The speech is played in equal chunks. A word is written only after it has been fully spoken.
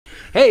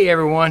Hey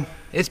everyone,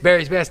 it's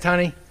Barry's Best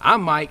Honey.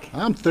 I'm Mike.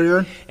 I'm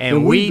Theron.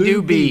 And we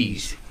do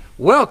bees.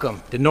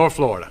 Welcome to North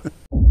Florida.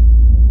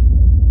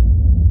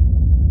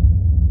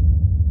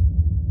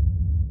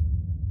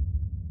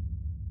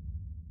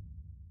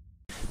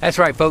 That's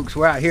right, folks.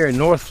 We're out here in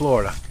North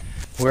Florida.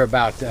 We're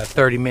about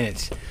 30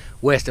 minutes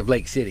west of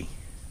Lake City.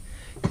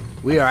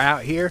 We are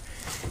out here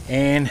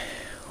and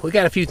we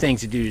got a few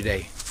things to do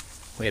today.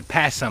 We had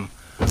passed some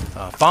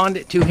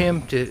fondant to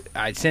him.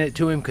 I'd sent it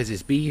to him because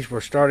his bees were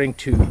starting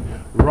to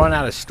run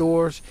out of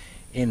stores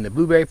in the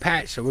blueberry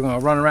patch. So we're going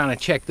to run around and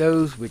check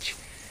those, which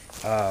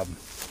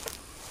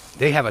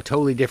they have a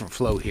totally different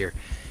flow here.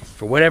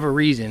 For whatever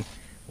reason,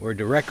 we're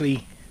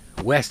directly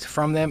west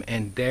from them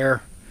and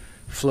their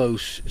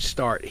flows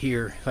start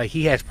here. Like,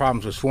 he has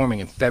problems with swarming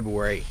in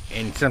February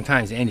and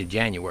sometimes the end of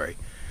January.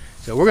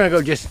 So we're gonna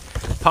go just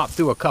pop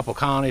through a couple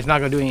colonies. Not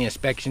gonna do any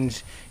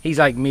inspections. He's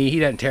like me, he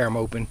doesn't tear them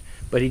open,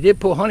 but he did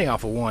pull honey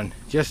off of one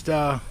just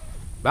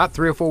about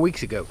 3 or 4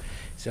 weeks ago.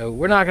 So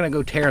we're not gonna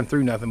go tearing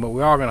through nothing, but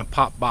we are gonna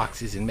pop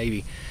boxes and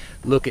maybe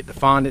look at the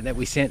fondant that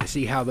we sent to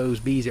see how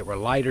those bees that were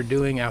light are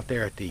doing out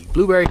there at the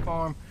blueberry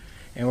farm.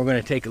 And we're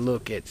gonna take a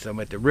look at some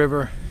at the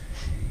river.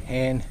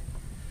 And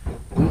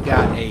we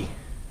got a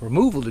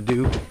removal to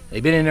do.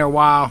 They've been in there a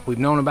while. We've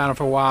known about them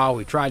for a while.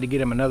 We tried to get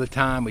them another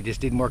time. We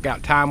just didn't work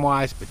out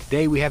time-wise, but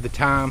today we have the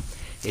time.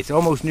 It's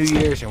almost New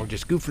Year's and we're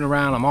just goofing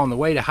around. I'm on the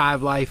way to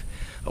Hive Life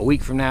a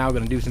week from now.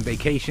 Gonna do some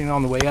vacationing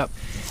on the way up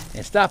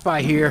and stop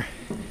by here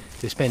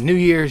to spend New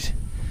Year's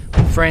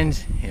with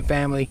friends and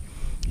family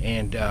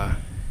and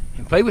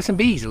play with some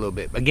bees a little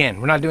bit.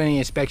 Again, we're not doing any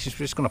inspections.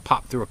 We're just gonna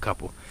pop through a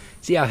couple,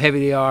 see how heavy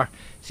they are,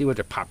 see what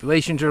their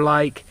populations are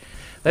like.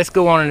 Let's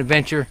go on an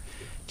adventure.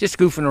 Just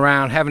goofing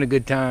around, having a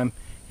good time,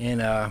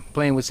 and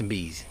playing with some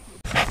bees.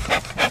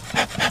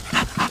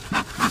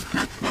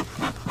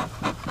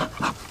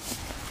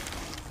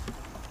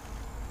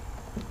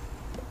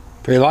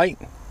 Pretty light?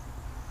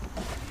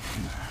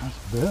 That's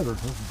better.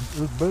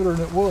 It's better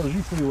than it was.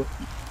 You feel it.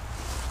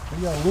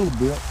 They got a little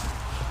bit,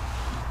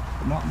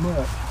 but not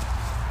much.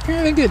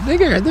 Yeah, they're good.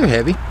 They're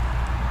heavy.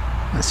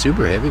 Not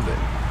super heavy, but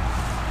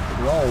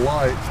they're all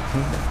light.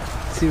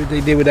 See what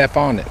they did with that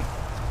fondant.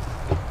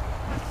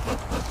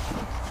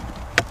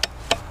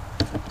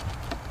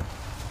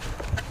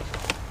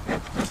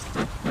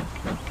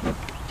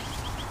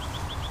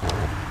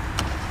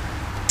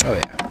 Oh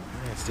yeah,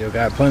 still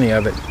got plenty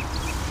of it.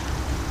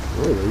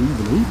 Oh, they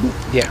even eating it?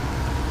 Yeah,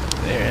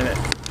 they're in it.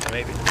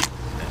 Maybe.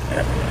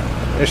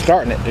 They're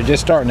starting it. They're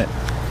just starting it.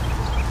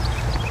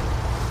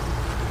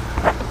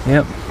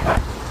 Yep.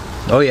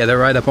 Oh yeah, they're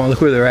right up on.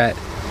 Look where they're at.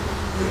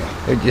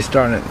 Yeah. They're just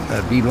starting it.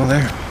 That beetle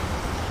there.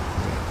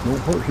 Don't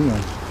hurt him.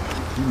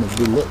 He must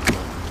be luck.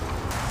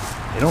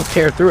 They don't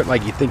tear through it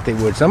like you think they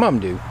would. Some of them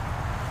do.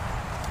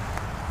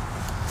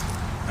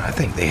 I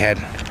think they had.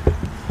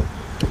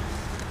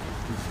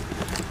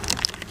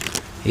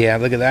 Yeah,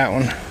 look at that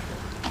one.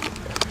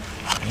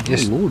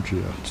 Just Lord,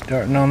 yeah.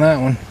 starting on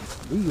that one.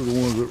 These are the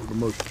ones that were the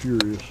most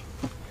curious.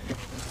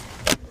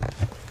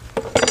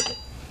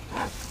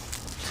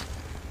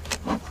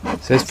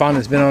 So this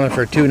fondant's been on there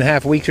for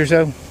 2.5 weeks or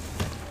so?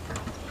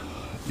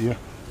 Yeah, I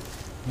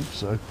think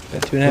so.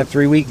 About 2.5,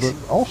 3 weeks?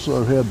 But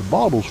also had the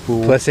bottles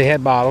full. Plus they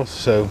had bottles,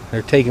 so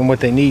they're taking what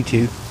they need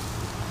to.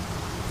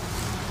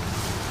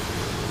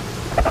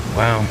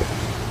 Wow.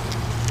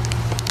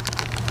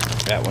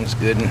 That one's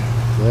good.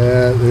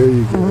 There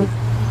you go.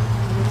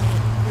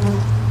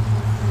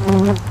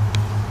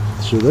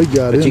 So they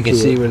got into it. But you can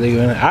see where they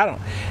went. A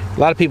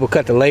lot of people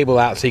cut the label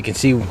out so you can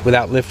see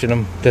without lifting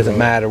them. Doesn't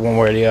matter one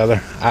way or the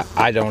other.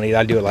 I don't eat.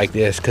 I do it like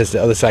this because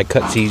the other side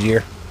cuts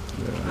easier.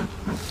 Yeah.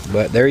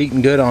 But they're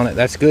eating good on it.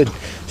 That's good.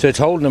 So it's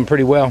holding them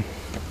pretty well.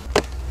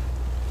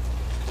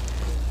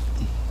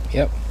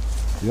 Yep.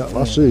 Yeah,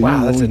 I see.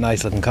 Wow, that's a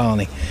nice looking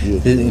colony.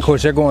 Yeah, of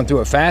course, they're going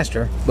through it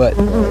faster, but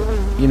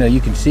you know, you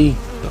can see.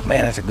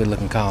 Man, that's a good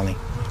looking colony.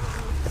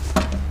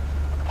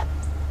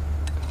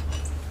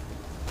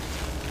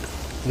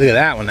 Look at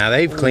that one now.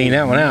 They've cleaned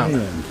that one out.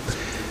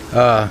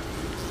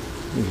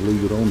 Just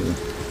leave it on there.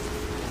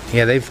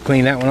 Yeah, they've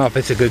cleaned that one off.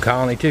 It's a good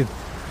colony too.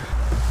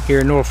 Here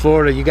in North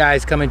Florida, you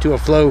guys come into a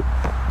flow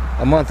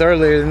a month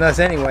earlier than us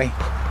anyway.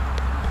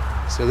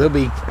 So they'll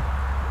be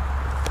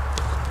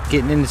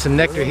getting into some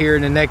nectar here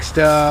in the next,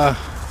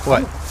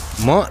 what,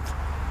 month?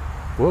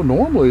 Well,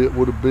 normally it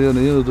would have been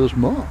the end of this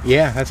month.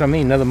 Yeah, that's what I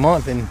mean. Another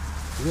month and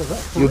yeah,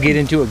 you'll get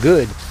into it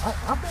good. I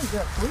think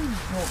that freeze is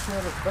going to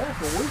set us back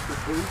a week or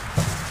two.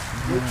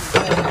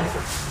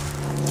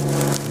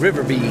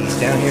 River bees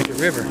down here at the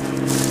river. Yeah,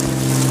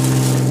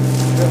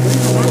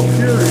 these are real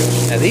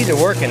curious. Now these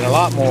are working a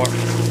lot more.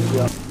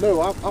 Yeah.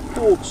 No, I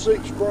pulled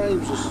 6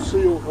 frames of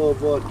seal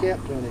of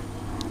capped honey.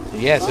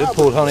 Yes, they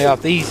pulled honey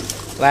off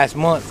these last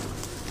month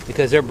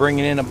because they're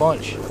bringing in a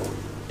bunch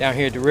down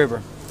here at the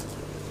river.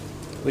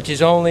 Which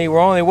is we're only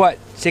what,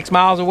 6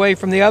 miles away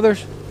from the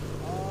others?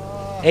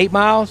 8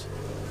 miles?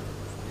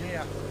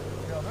 Yeah,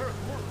 we're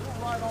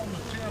right on the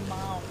 10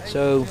 mile.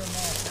 So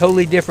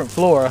totally different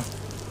flora,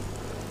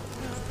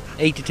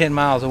 8 to 10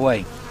 miles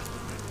away.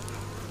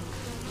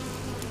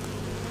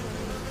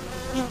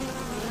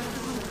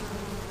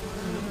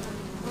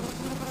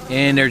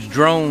 And there's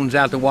drones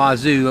out the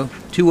wazoo,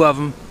 2 of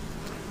them.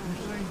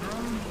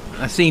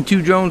 I seen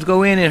 2 drones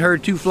go in and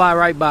heard 2 fly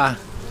right by.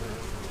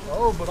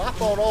 Oh, but I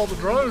thought all the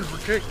drones were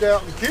kicked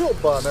out and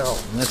killed by now.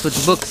 That's what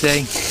the books say.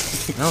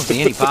 I don't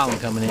see any pollen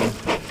coming in.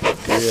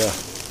 Yeah.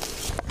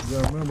 You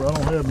gotta remember, I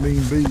don't have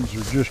mean bees,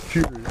 they're just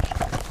curious.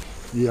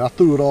 Yeah, I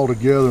threw it all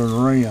together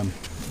and ran.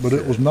 But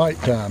it was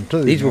nighttime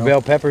too. These were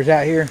bell peppers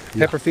out here,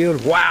 Yeah. pepper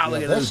field. Wow,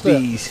 look at those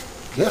bees.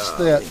 That's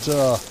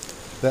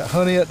that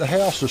honey at the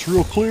house that's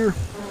real clear.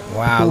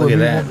 Wow, look at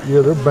that.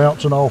 Yeah, they're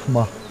bouncing off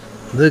my.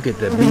 Look at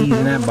the bees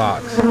in that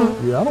box.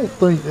 Yeah, I don't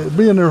think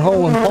being there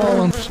hauling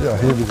pollen. See how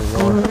heavy they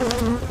are.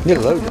 They're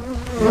loaded.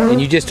 And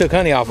you just took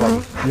honey off of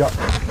them. Yep.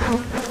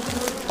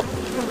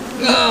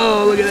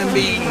 Oh, look at them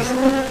bees.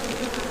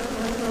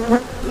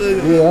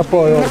 Yeah, I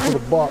probably ought to put a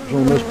box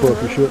on this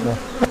puppy, shouldn't I?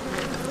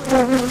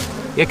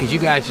 Yeah, because you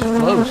guys'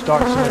 flow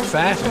starts so much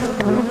faster,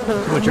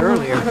 so much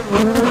earlier.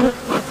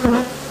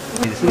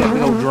 You see that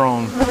big old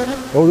drone.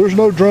 Oh, there's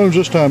no drones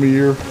this time of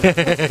year.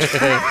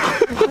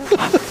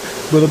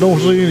 But I don't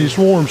see any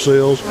swarm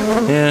cells.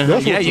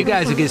 Yeah, you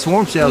guys will get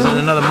swarm cells in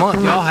another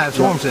month. Y'all have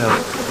swarm cells.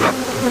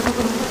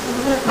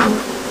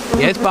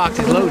 Yeah, this box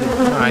is loaded.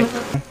 All right.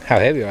 How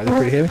heavy are they?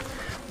 Pretty heavy?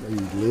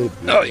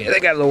 Oh, yeah, they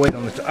got a little weight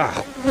on the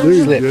top. Oh, there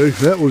you go.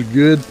 That was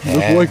good. Yeah.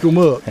 Let's wake them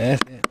up.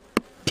 That's it.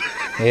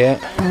 Yeah.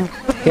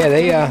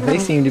 Yeah, they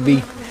seem to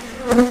be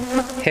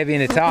heavy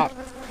in the top.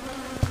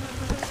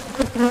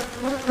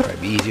 Probably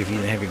be easier if you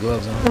didn't have your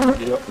gloves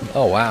on. Yep.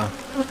 Oh, wow.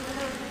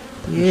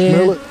 Yeah.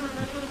 Smell it?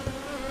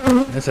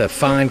 That's a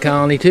fine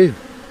colony too.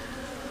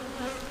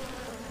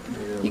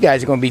 You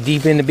guys are going to be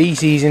deep in the bee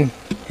season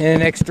in the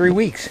next 3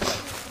 weeks.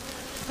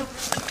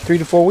 3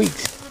 to 4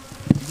 weeks.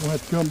 You're going to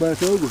have to come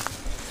back over.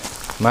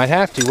 Might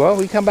have to. Well,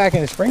 we come back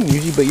in the spring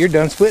usually, but you're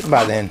done splitting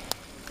by then.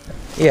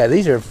 Yeah,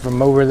 these are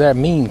from over that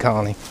mean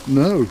colony.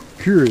 No,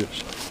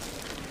 curious.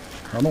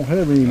 I don't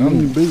have any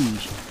mean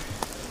bees.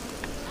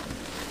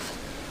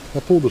 I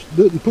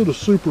didn't put a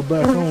super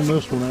back on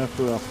this one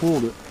after I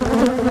pulled it.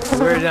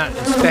 We're not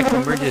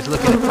inspecting, we're just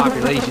looking at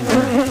populations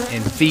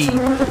and feed,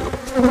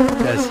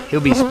 because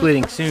he'll be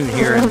splitting soon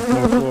here in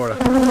North Florida.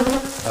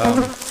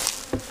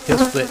 He'll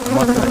split a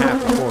month and a half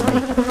before me.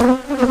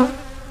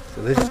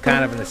 So this is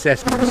kind of an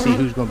assessment to see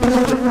who's going to be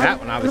split. That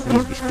one obviously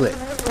needs to be split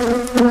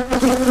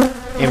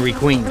and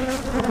requeened,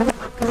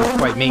 because it's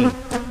quite mean.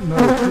 No,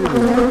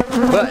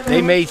 but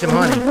they made some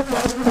honey.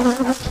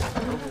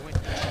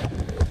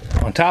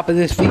 On top of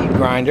this feed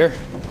grinder,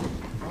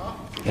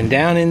 and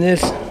down in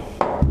this,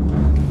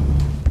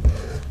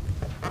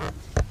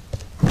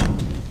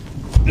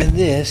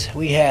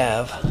 we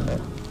have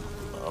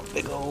a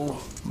big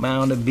old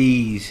mound of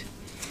bees.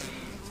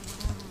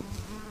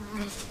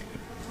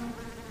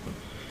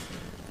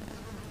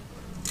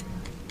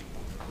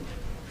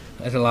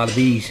 That's a lot of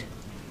bees.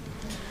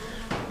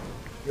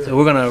 So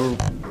we're gonna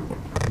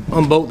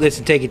unbolt this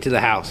and take it to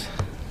the house.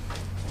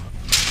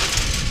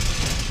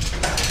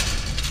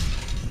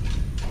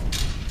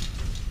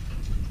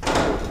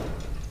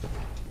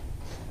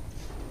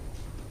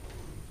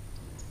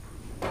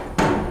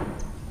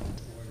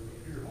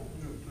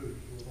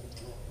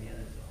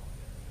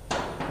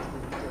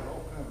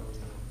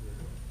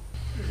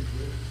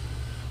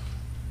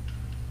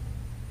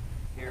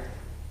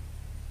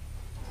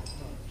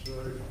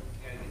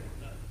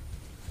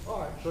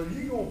 Alright, so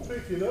you're going to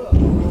pick it up. It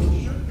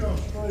should come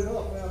straight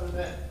up out of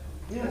that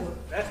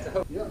inlet. That's the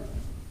hook. Yep.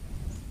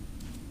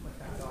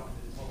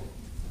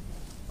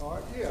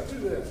 Alright, yeah, do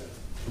that.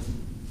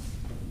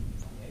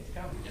 It's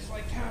just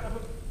like kind of a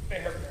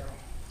bear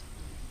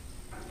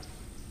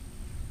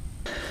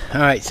barrel.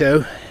 Alright,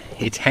 so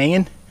it's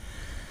hanging.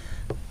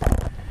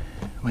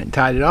 Went and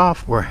tied it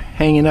off. We're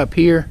hanging up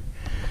here.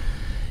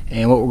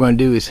 And what we're going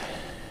to do is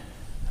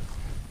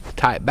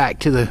tie it back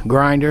to the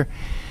grinder,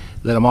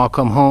 let them all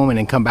come home, and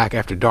then come back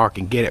after dark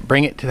and get it,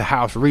 bring it to the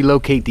house,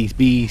 relocate these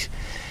bees,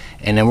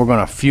 and then we're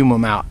going to fume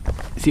them out.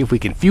 See if we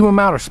can fume them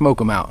out or smoke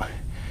them out,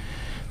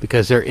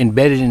 because they're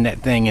embedded in that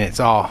thing and it's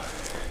all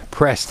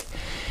pressed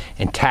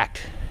and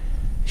tacked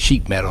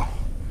sheet metal.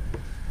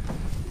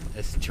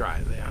 Let's try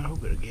it. I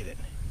hope it'll get it.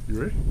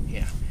 You ready?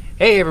 Yeah.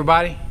 Hey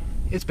everybody,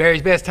 it's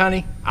Barry's Best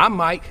Honey. I'm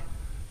Mike.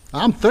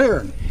 I'm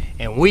Theron.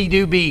 And we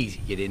do bees.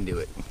 You didn't do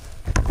it.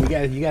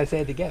 You gotta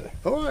say it together.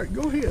 All right,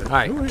 go ahead. All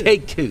right,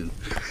 take 2.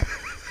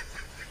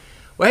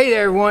 Well, hey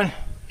there, everyone.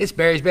 It's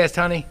Barry's Best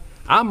Honey.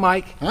 I'm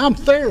Mike. I'm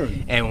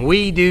Theron. And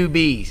we do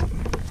bees.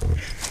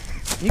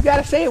 You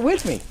gotta say it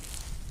with me.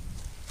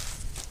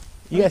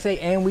 You gotta say,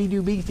 and we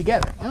do bees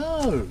together.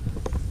 Oh,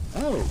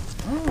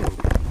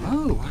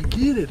 I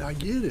get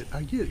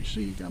it.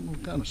 See, I'm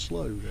kind of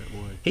slow that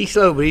way. He's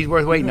slow, but he's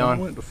worth waiting on.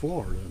 I went to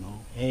Florida and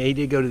all. Yeah, he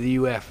did go to the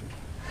UF.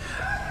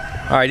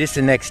 All right, it's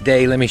the next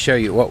day. Let me show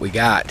you what we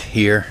got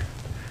here.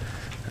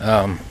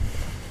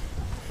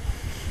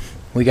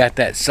 We got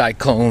that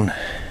cyclone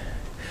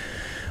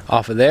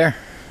off of there,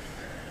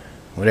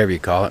 whatever you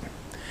call it.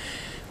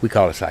 We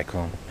call it a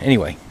cyclone.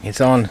 Anyway,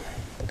 it's on,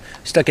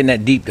 stuck in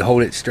that deep to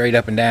hold it straight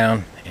up and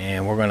down,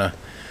 and we're gonna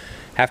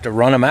have to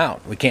run them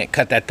out. We can't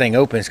cut that thing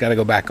open. It's got to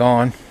go back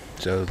on.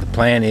 So the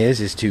plan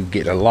is to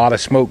get a lot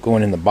of smoke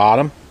going in the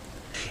bottom.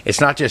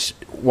 It's not just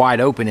wide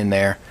open in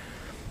there.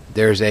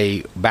 There's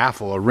a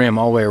baffle, a rim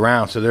all the way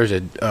around. So there's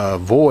a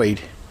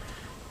void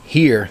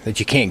here that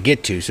you can't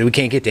get to. So we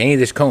can't get to any of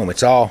this comb.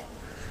 It's all,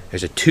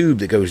 there's a tube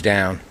that goes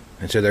down.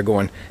 And so they're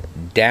going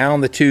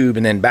down the tube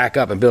and then back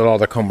up and build all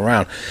their comb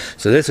around.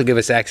 So this will give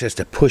us access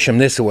to push them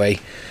this way.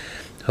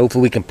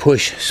 Hopefully we can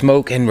push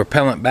smoke and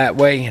repellent that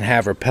way and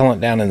have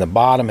repellent down in the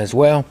bottom as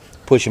well.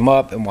 Push them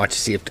up and watch to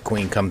see if the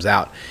queen comes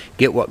out.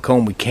 Get what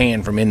comb we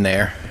can from in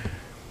there.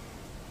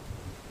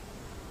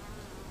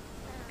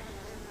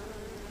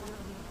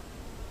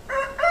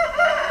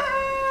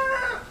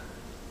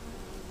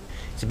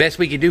 It's the best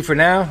we can do for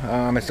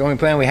now. It's the only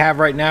plan we have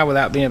right now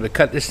without being able to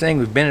cut this thing.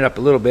 We've bent it up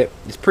a little bit.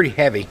 It's pretty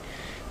heavy.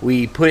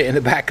 We put it in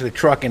the back of the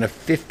truck in a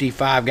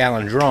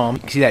 55-gallon drum. You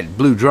can see that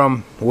blue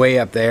drum way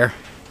up there.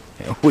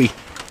 We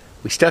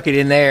stuck it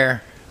in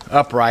there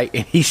upright,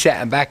 and he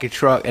sat in the back of the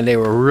truck, and they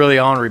were really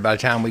ornery by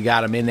the time we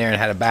got him in there and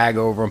had a bag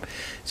over him.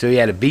 So he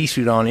had a bee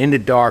suit on in the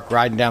dark,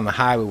 riding down the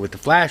highway with the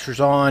flashers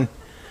on,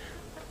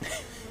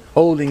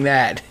 holding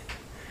that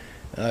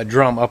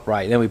drum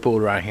upright. Then we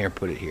pulled around here and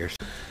put it here.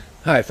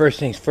 All right, first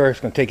things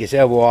first, gonna take his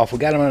elbow off. We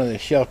got him under the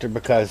shelter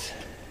because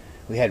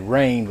we had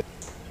rain.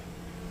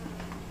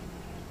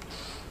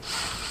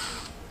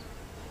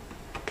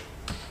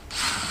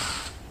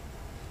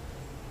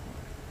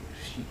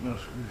 Sheet metal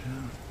screws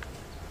out.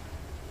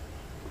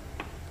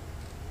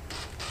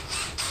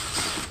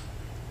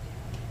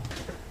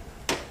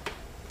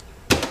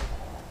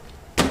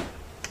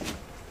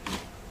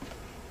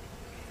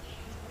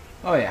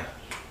 Oh yeah.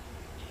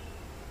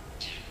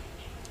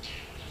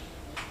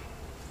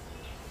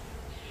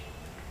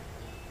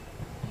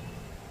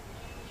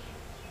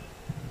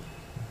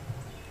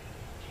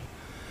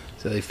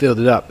 So they filled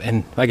it up,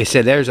 and like I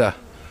said,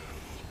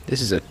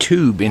 this is a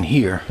tube in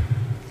here.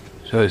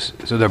 So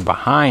they're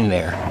behind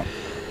there.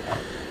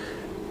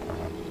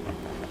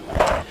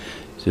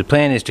 So the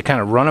plan is to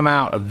kind of run them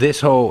out of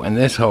this hole and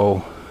this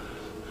hole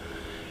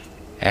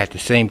at the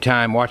same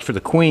time. Watch for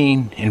the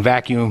queen and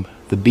vacuum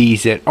the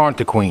bees that aren't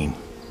the queen.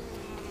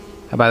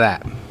 How about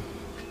that?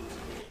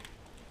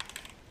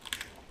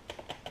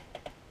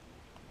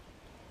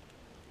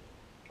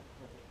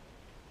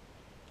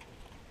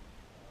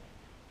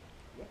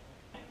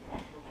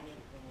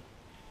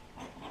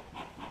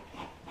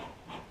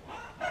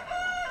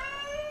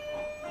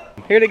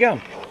 Here they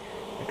go.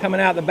 They're coming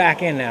out the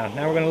back end now.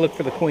 Now we're going to look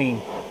for the queen.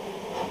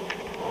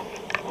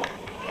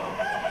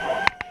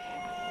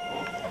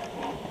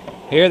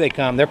 Here they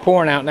come. They're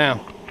pouring out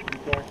now.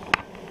 Okay.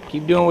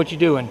 Keep doing what you're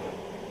doing.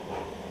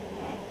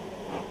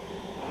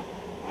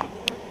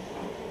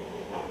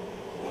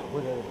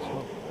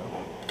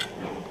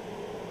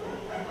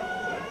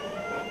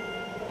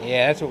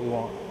 Yeah, that's what we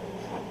want.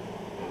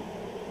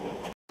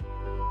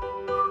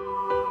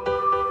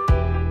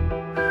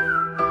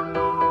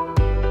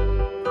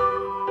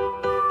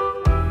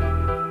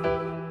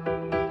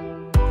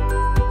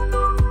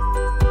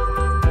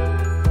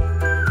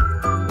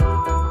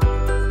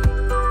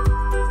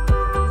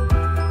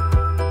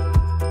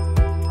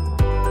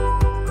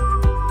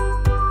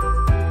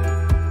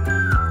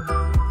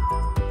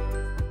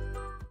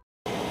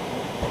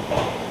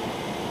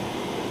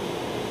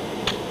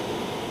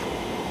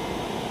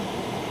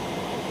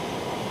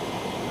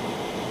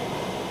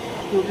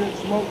 Still getting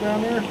smoke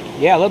down there?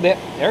 Yeah, a little bit.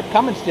 They're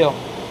coming still.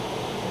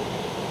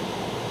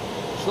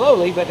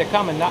 Slowly, but they're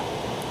coming. Not.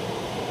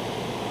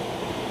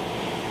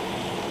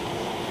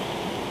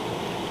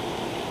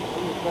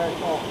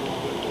 Back off a little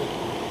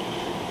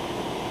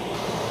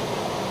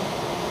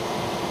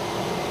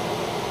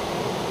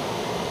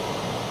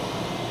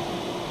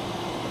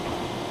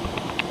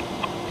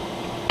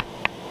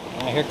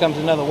bit. Here comes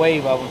another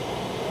wave of them.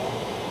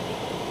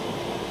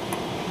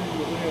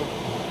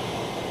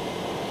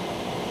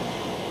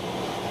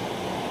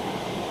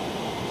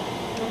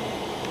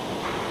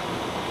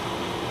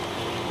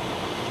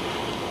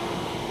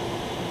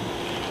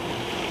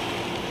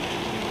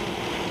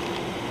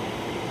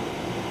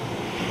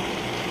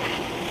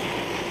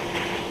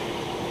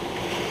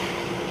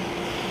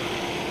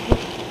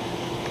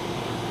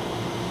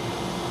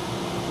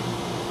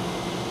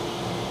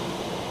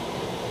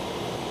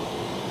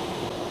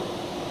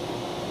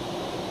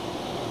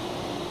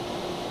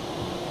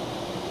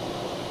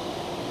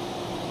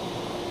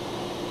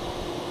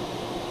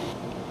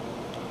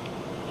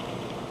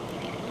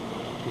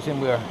 Then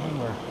we're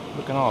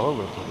looking all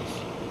over the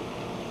place.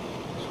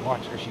 Just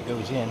watch her, she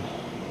goes in.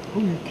 Oh,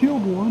 you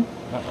killed one.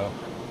 Uh-oh.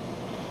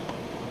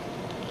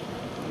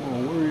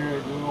 Oh, where you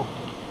at, girl?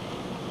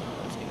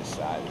 Let's get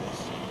inside of this.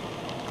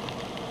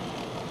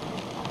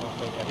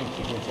 I think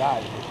she's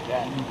inside of this.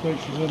 That. You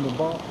think she's in the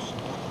box?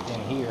 She's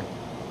in here.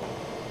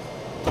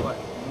 But let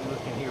me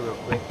look in here real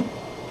quick.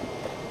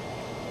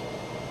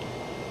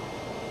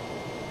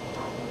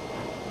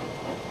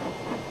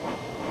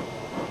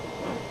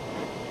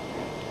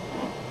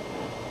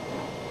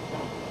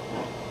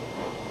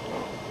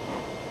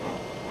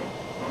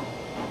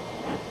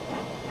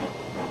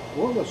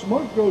 Well, the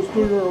smoke goes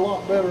through there a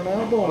lot better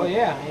now, don't it? Oh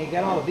yeah, and you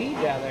got all the bees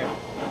out there.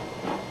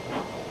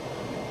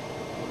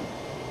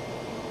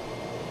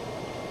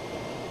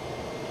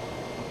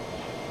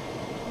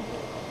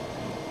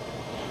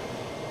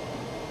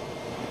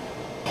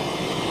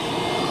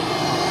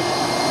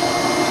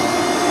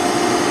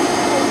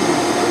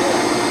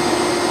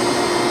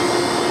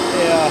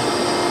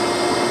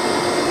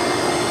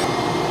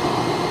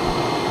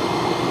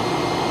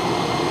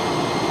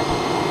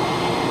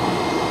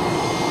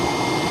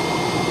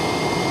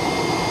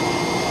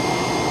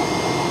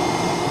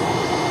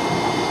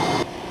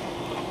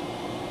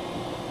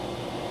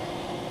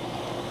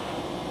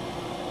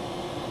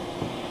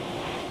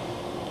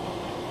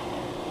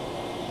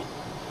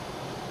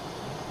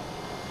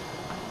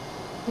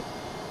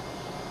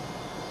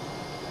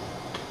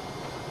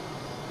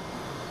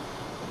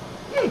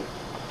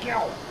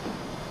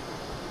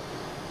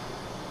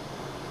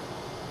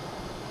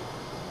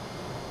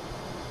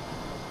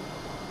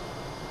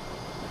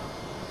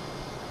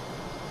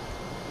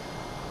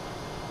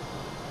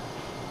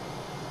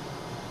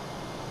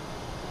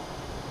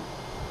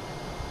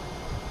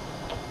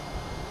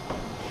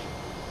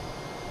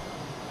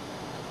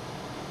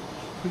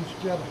 Piece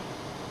together.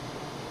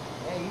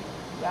 Hey,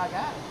 I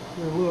got it.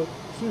 Here, look.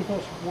 See if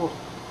that's worth.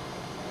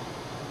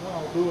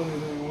 Not doing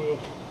anything with.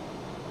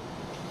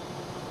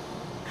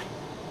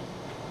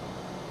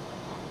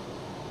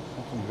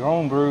 Some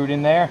drone brood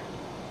in there.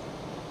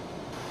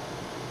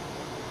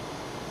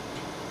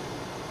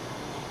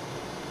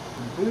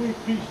 Some big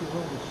pieces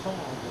on the side.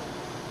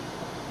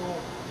 Oh,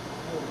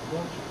 a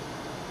bunch of.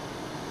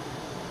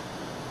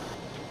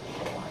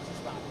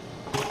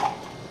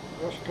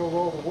 That's because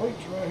all the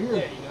weight's right here.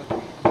 There you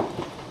go.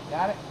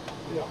 Got it?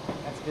 Yeah.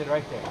 That's good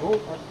right there. Oh, it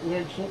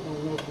ain't sitting a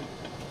little bit.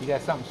 You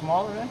got something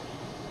smaller then?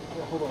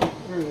 Yeah, hold on.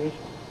 There it is.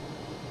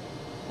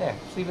 Yeah,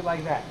 leave it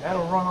like that.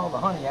 That'll run all the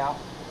honey out.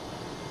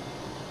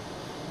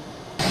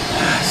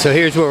 So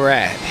here's where we're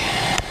at.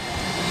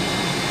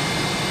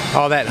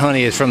 All that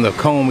honey is from the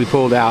comb we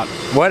pulled out.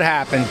 What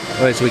happened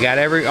was we got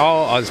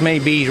as many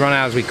bees run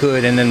out as we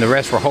could, and then the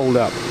rest were holed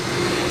up.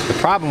 The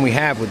problem we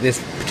have with this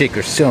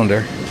particular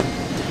cylinder,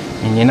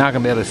 and you're not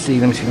gonna be able to see,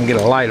 let me see if I can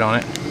get a light on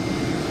it.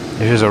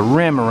 There's a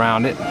rim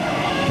around it,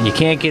 and you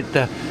can't get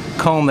the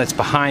comb that's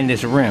behind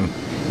this rim.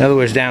 In other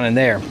words, down in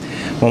there.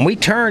 When we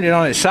turned it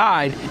on its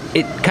side,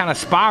 it kind of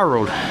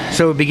spiraled.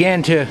 So it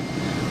began to,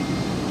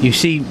 you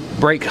see,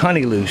 break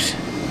honey loose.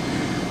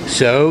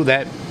 So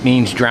that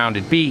means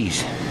drowned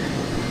bees.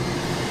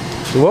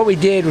 So what we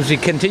did was we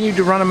continued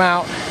to run them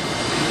out,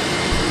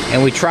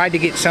 and we tried to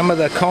get some of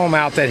the comb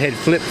out that had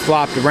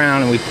flip-flopped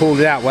around, and we pulled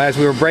it out. Well, as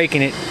we were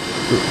breaking it,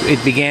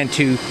 it began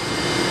to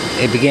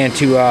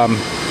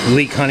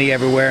leak honey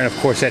everywhere, and of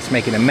course that's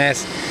making a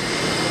mess.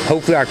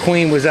 Hopefully our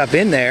queen was up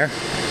in there,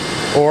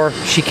 or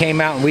she came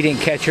out and we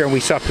didn't catch her and we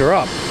sucked her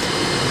up.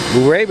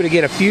 We were able to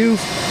get a few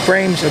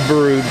frames of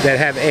brood that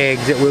have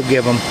eggs that we'll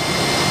give them,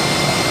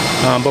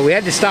 but we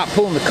had to stop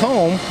pulling the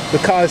comb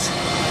because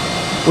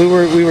we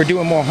were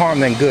doing more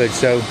harm than good.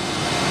 So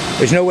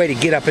there's no way to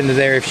get up into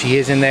there if she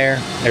is in there.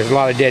 There's a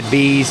lot of dead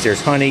bees,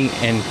 there's honey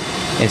and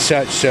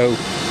such. So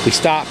we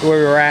stopped where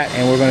we were at,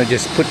 and we're going to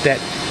just put that.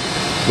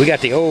 We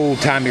got the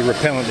old-timey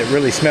repellent that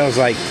really smells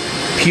like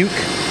puke,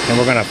 and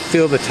we're going to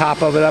fill the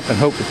top of it up and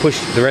hope to push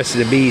the rest of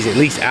the bees at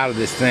least out of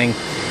this thing,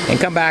 and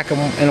come back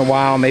in a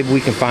while. Maybe we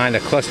can find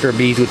a cluster of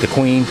bees with the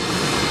queen.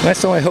 And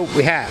that's the only hope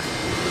we have.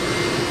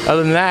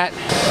 Other than that,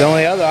 the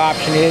only other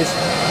option is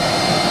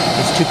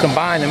to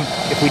combine them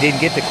if we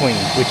didn't get the queen,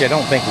 which I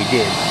don't think we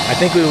did. I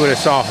think we would have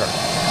saw her.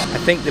 I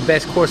think the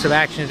best course of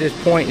action at this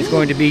point is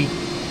going to be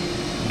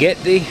get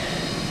the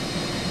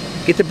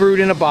brood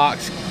in a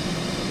box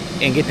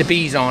and get the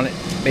bees on it.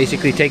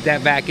 Basically take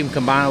that vacuum,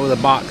 combine it with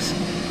a box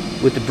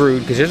with the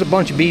brood, because there's a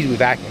bunch of bees we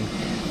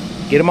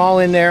vacuumed. Get them all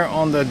in there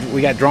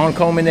we got drawn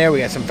comb in there, we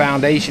got some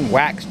foundation,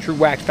 true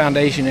wax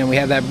foundation, and we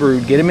have that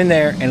brood. Get them in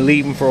there and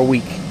leave them for a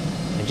week.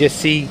 And just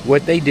see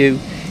what they do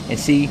and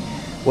see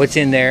what's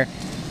in there.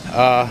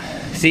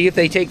 See if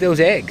they take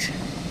those eggs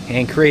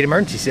and create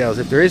emergency cells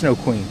if there is no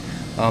queen.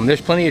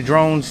 There's plenty of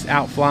drones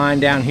out flying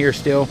down here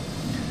still.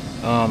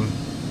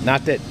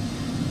 Not that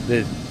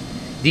the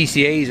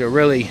DCAs are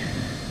really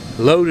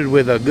loaded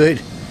with a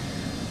good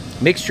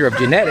mixture of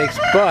genetics,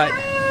 but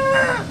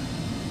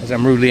as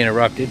I'm rudely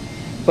interrupted,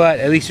 but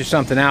at least there's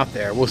something out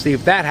there. We'll see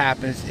if that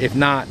happens. If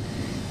not,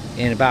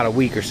 in about a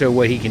week or so,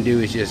 what he can do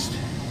is just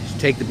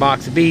take the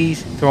box of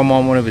bees, throw them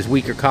on one of his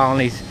weaker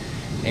colonies,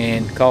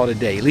 and call it a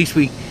day. At least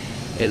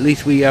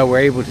we were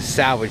able to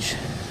salvage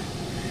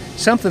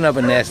something of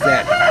a nest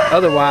that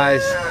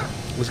otherwise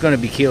was going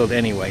to be killed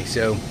anyway.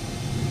 So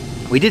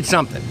we did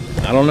something.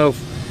 I don't know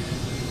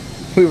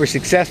if we were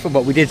successful,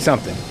 but we did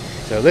something.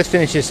 So let's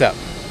finish this up.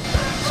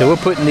 So we're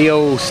putting the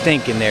old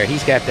stink in there.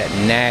 He's got that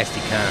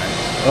nasty kind.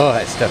 Oh,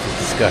 that stuff is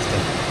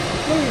disgusting.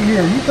 Look at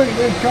here. You think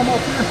they'd come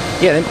up here?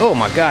 Yeah. Oh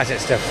my gosh,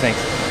 that stuff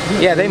stinks.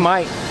 Yeah, they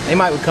might. They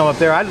might would come up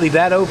there. I'd leave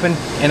that open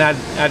and I'd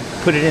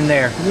put it in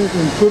there. You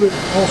can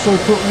also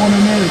put one in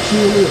there and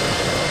seal it.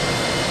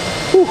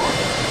 Whew.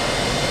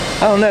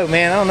 I don't know,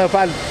 man. I don't know if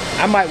I'd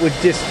I might would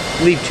just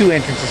leave 2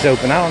 entrances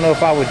open. I don't know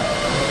if I would.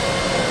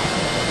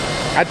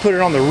 I'd put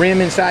it on the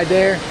rim inside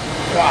there.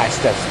 Gosh,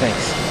 stuff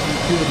stinks.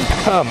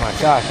 Oh my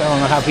gosh, I don't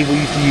know how people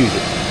used to use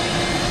it.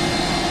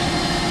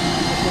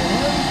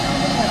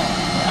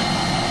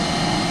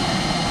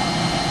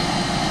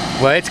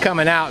 Well, it's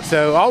coming out,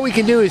 so all we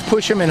can do is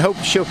push them and hope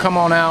she'll come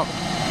on out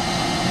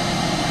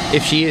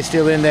if she is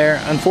still in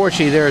there.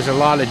 Unfortunately, there's a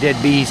lot of dead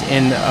bees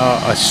in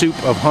a soup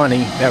of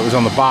honey that was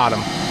on the bottom.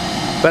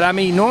 But I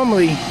mean,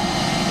 normally,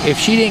 if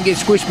she didn't get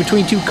squished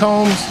between 2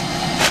 combs,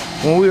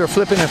 when we were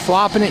flipping and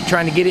flopping it,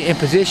 trying to get it in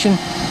position,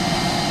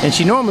 and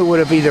she normally would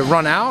have either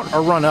run out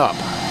or run up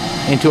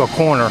into a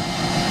corner.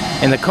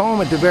 And the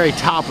comb at the very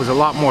top was a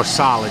lot more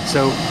solid.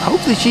 So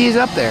hopefully she is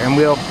up there and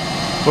we'll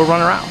run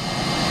her out.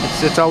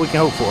 That's all we can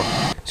hope for.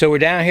 So we're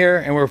down here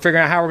and we're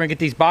figuring out how we're gonna get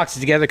these boxes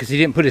together because he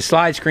didn't put his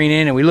slide screen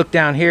in, and we look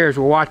down here as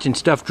we're watching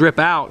stuff drip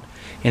out,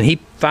 and he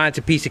finds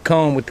a piece of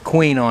comb with the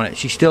queen on it.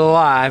 She's still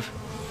alive.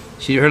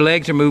 Her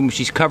legs are moving,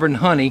 she's covered in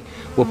honey.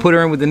 We'll put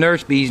her in with the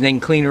nurse bees and they can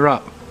clean her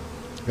up.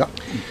 Yep.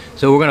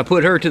 So we're gonna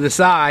put her to the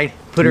side,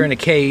 put her in a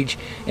cage,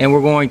 and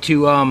we're going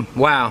to,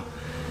 wow.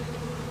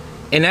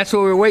 And that's what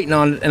we were waiting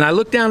on. And I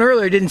looked down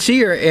earlier, didn't see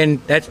her,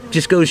 and that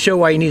just goes to show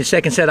why you need a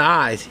second set of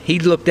eyes. He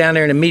looked down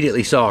there and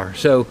immediately saw her.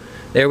 So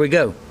there we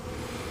go.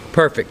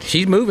 Perfect.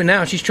 She's moving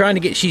now. She's trying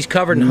to get, she's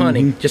covered in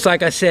honey. Just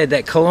like I said,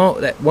 that cologne,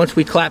 that once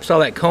we collapsed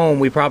all that comb,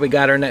 we probably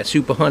got her in that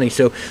soup of honey.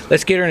 So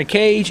let's get her in a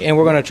cage and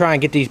we're gonna try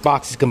and get these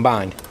boxes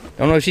combined.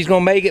 Don't know if she's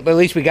gonna make it, but at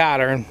least we got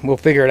her and we'll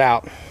figure it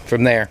out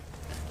from there.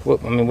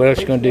 What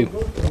else you gonna do?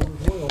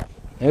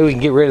 Maybe we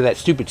can get rid of that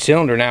stupid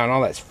cylinder now and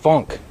all that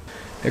funk.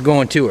 They're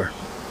going to her.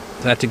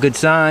 So that's a good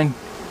sign.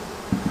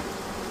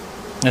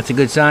 That's a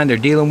good sign. They're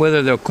dealing with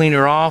her. They'll clean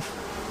her off.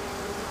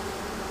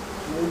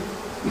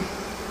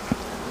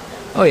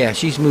 Oh yeah,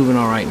 she's moving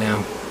all right now.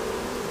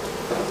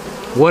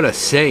 What a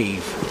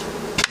save.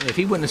 If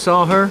he wouldn't have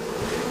saw her,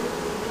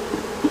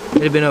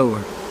 it'd have been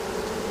over.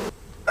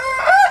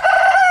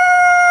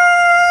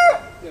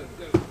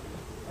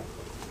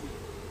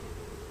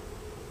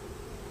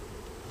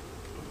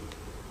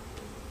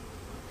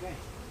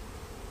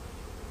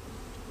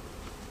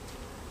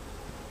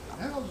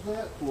 How's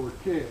that for a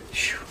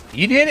catch?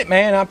 You did it,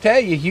 man. I'll tell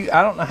you.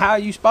 I don't know how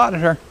you spotted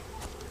her.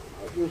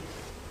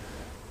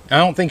 I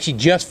don't think she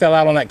just fell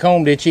out on that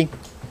comb, did she?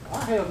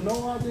 I have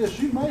no idea.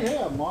 She may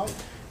have, Mike.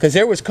 Because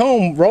there was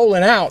comb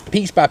rolling out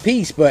piece by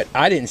piece, but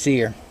I didn't see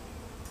her.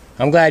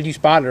 I'm glad you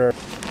spotted her.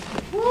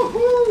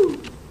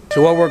 Woohoo!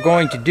 So what we're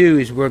going to do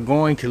is we're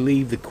going to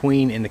leave the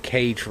queen in the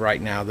cage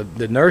right now.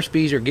 The nurse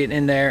bees are getting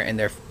in there and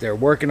they're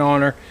working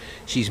on her.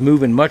 She's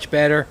moving much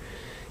better,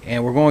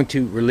 and we're going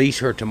to release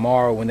her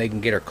tomorrow when they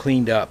can get her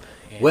cleaned up.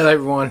 Well,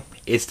 everyone,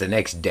 it's the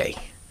next day.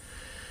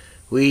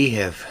 We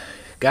have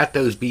got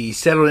those bees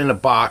settled in a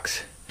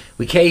box.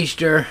 We caged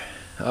her,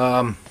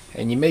 and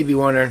you may be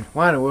wondering,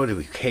 why in the world did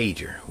we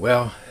cage her?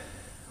 Well,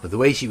 with the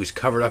way she was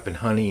covered up in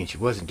honey and she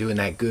wasn't doing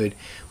that good,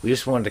 we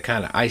just wanted to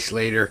kind of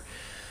isolate her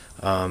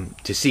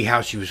to see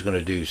how she was going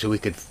to do, so we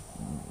could,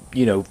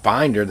 you know,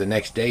 find her the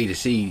next day to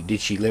see did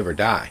she live or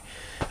die.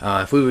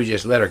 If we would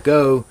just let her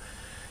go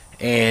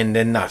and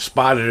then not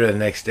spotted her the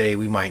next day,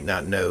 we might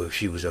not know if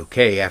she was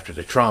okay after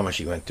the trauma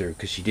she went through,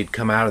 because she did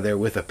come out of there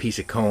with a piece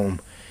of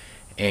comb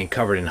and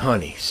covered in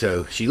honey.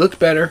 So she looked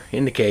better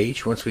in the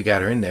cage once we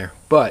got her in there,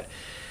 but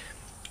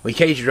we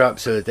caged her up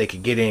so that they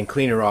could get in,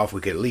 clean her off.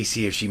 We could at least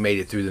see if she made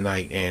it through the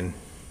night and,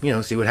 you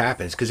know, see what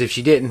happens. Because if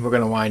she didn't, we're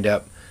going to wind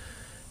up,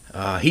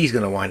 he's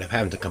going to wind up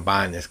having to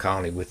combine this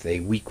colony with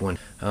a weak one.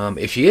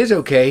 If she is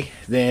okay,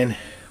 then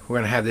we're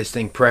going to have this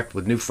thing prepped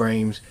with new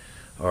frames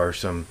or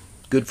some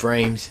good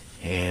frames,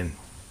 and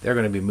they're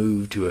going to be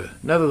moved to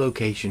another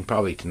location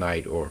probably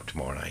tonight or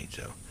tomorrow night.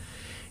 So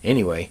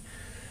anyway,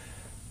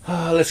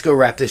 let's go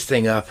wrap this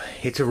thing up.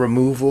 It's a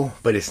removal,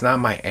 but it's not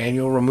my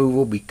annual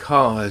removal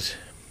because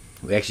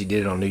we actually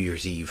did it on New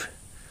Year's Eve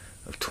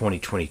of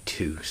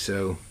 2022.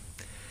 So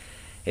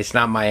it's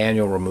not my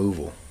annual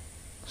removal.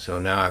 So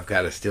now I've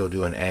got to still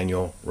do an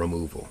annual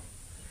removal.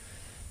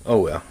 Oh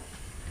well.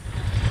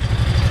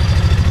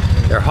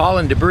 They're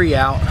hauling debris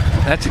out.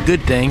 That's a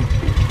good thing.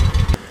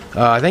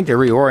 I think they're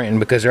reorienting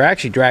because they're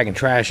actually dragging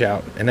trash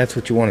out, and that's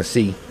what you want to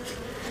see.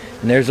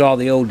 And there's all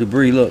the old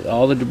debris. Look,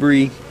 all the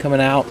debris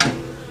coming out.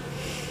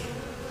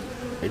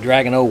 They're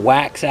dragging old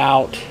wax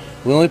out.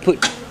 We only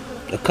put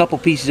a couple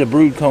pieces of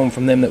brood comb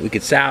from them that we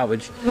could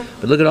salvage,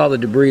 but look at all the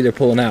debris they're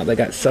pulling out. They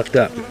got sucked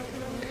up.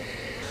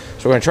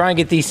 So we're going to try and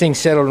get these things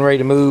settled and ready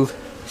to move,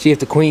 see if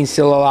the queen's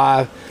still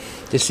alive,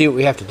 to see what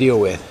we have to deal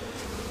with.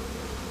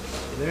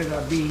 So there's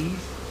our bees.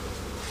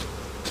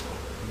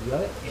 You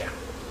got it? Yeah.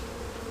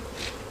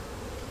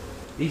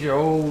 These are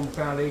old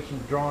foundation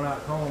drawn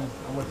out combs.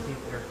 I want to see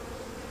if they're,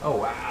 oh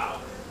wow.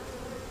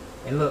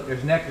 And look,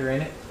 there's nectar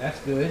in it. That's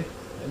good.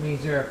 That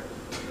means they're,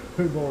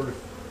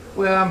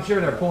 well, I'm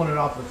sure they're pulling it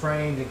off the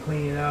frames and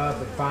cleaning it up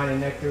and finding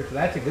nectar, so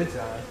that's a good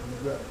sign.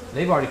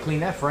 They've already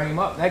cleaned that frame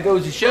up. That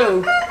goes to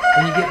show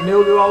when you get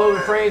mildew all over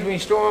the frames, when you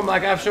store them,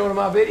 like I've shown in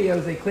my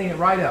videos, they clean it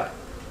right up.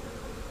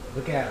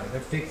 Look at them.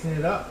 They're fixing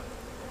it up.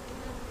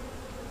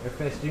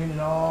 They're festooning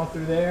all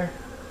through there.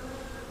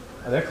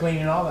 Oh, they're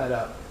cleaning all that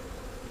up.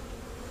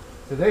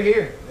 So they're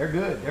here. They're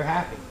good. They're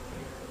happy.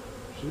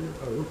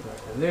 Oh, okay.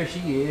 And there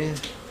she is.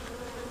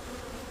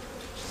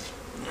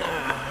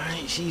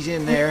 Alright, she's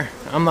in there.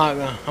 I'm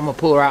gonna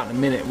pull her out in a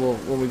minute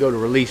when we go to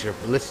release her.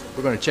 But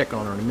we're gonna check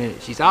on her in a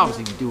minute. She's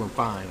obviously doing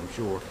fine, I'm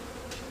sure.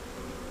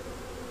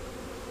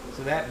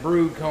 So that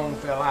brood comb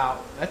fell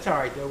out. That's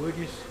alright though. We'll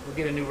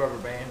get a new rubber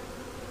band.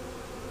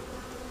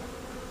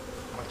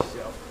 Watch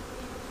yourself.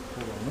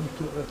 Hold on, let me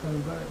put that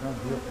thing back and I'll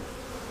grip it.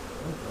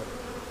 Okay.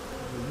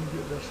 Well, you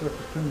get that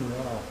sucker to me,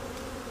 I'll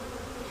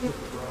flip it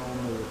right on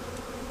over.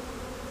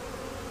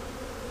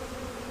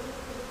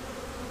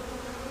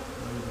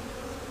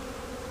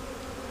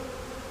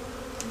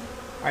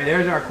 Alright,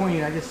 there's our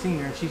queen. I just seen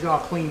her and she's all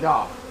cleaned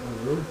off. Oh,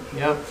 really?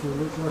 Yep. She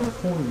looks like a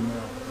queen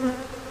now.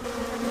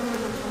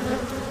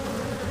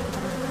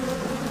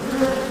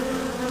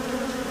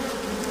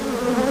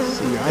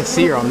 I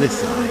see her on this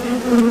side.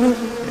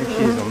 There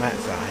she is on that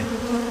side.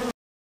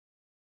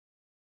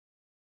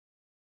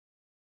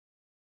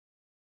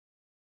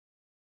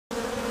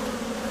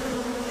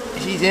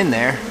 She's in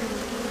there.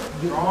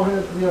 Go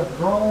ahead, yeah,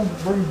 drone,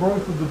 bring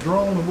both of the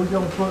drone, and we're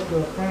going to put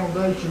the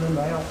foundation in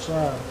the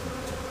outside.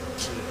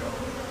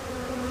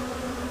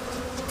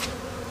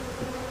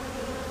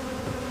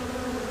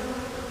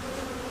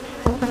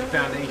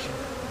 Foundation.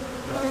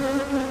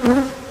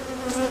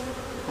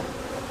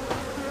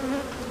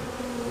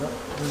 Yep,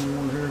 bring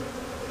one here.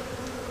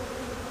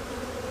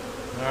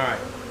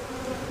 Alright.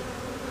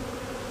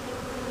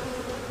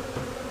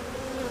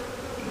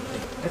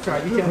 That's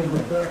alright, you tell me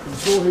when. Go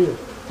ahead.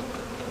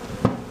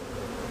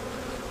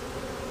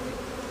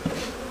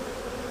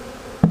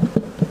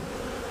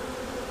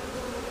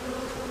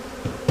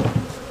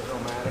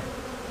 Don't matter.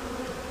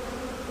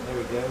 There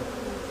we go.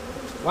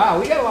 Wow,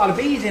 we got a lot of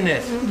bees in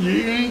this. You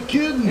ain't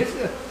kidding. It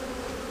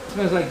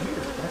smells like beer.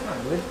 That's not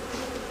good.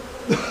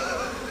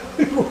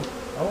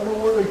 I don't know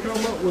where they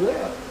come up with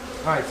that.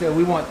 Alright, so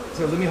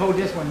let me hold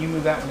this one, you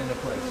move that one into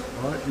place.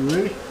 All right, you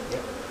ready?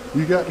 Yep.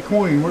 You got the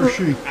queen. Where's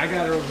she? I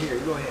got her over here.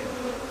 Go ahead.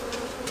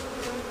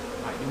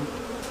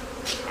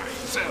 Alright,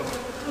 so.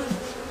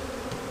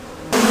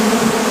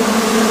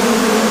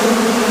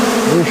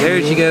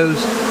 There she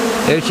goes.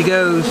 There she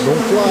goes. Don't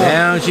fly.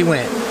 Down she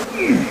went.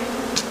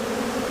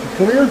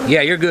 Clear?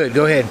 Yeah, you're good.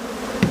 Go ahead.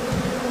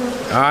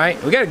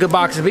 Alright, we got a good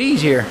box of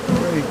bees here.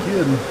 Are you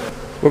kidding?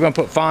 We're going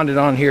to put fondant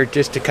on here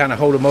just to kind of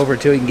hold them over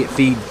until you can get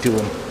feed to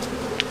them.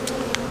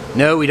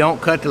 No, we don't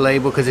cut the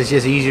label because it's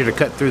just easier to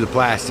cut through the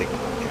plastic.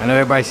 I know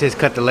everybody says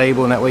cut the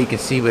label and that way you can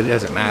see, but it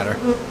doesn't matter.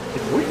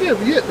 We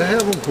have yet to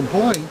have them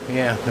complain.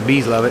 Yeah, the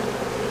bees love it.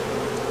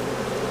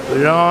 Put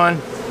it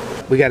on.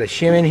 We got a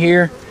shim in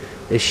here.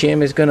 This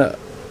shim is going to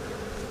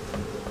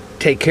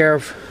take care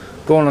of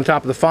going on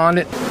top of the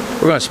fondant.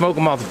 We're going to smoke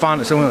them off the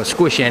fondant so we don't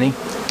squish any.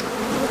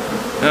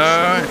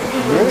 Alright.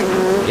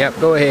 Yep,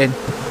 go ahead.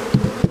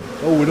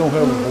 Oh, we don't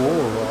have a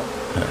boiler rock.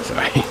 That's all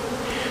right.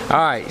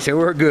 Alright, so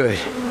we're good.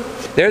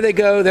 There they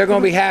go. They're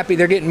going to be happy.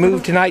 They're getting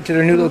moved tonight to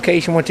their new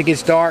location once it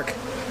gets dark.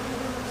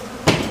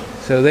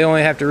 So they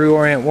only have to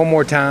reorient one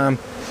more time.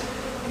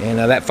 And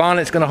that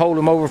fondant's going to hold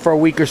them over for a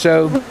week or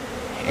so.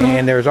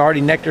 And there's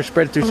already nectar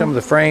spread through some of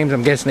the frames.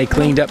 I'm guessing they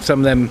cleaned up some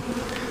of them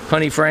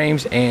honey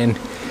frames. And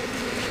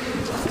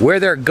where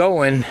they're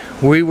going,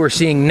 we were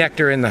seeing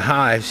nectar in the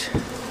hives.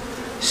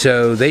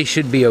 So they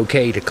should be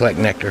okay to collect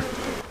nectar.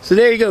 So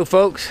there you go,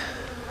 folks.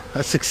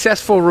 A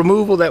successful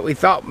removal that we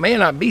thought may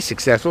not be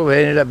successful, but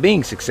it ended up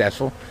being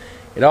successful.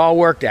 It all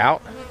worked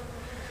out.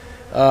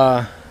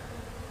 The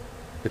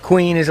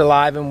queen is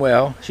alive and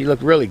well. She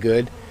looked really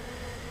good.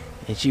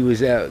 And she was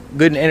good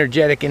and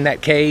energetic in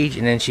that cage.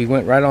 And then she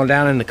went right on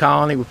down in the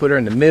colony. We put her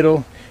in the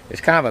middle.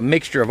 It's kind of a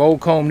mixture of old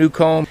comb, new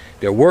comb.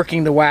 They're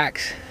working the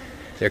wax.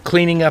 They're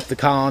cleaning up the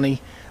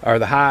colony or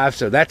the hive.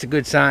 So that's a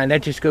good sign.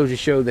 That just goes to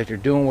show that they're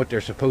doing what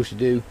they're supposed to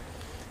do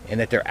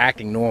and that they're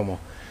acting normal.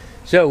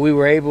 So we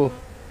were able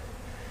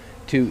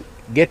to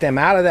get them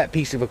out of that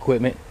piece of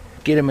equipment,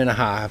 get them in a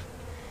hive,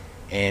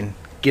 and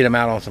get them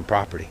out on some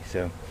property.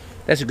 So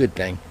that's a good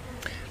thing.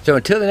 So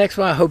until the next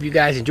one, I hope you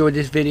guys enjoyed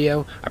this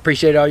video. I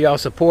appreciate all y'all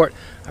support.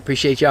 I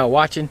appreciate y'all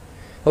watching.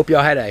 Hope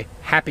y'all had a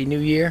happy new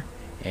year,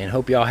 and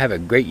hope y'all have a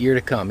great year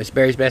to come. It's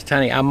Barry's Best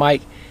Honey. I'm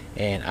Mike,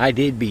 and I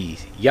did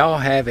bees. Y'all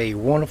have a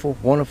wonderful,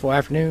 wonderful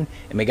afternoon,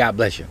 and may God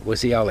bless you. We'll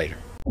see y'all later.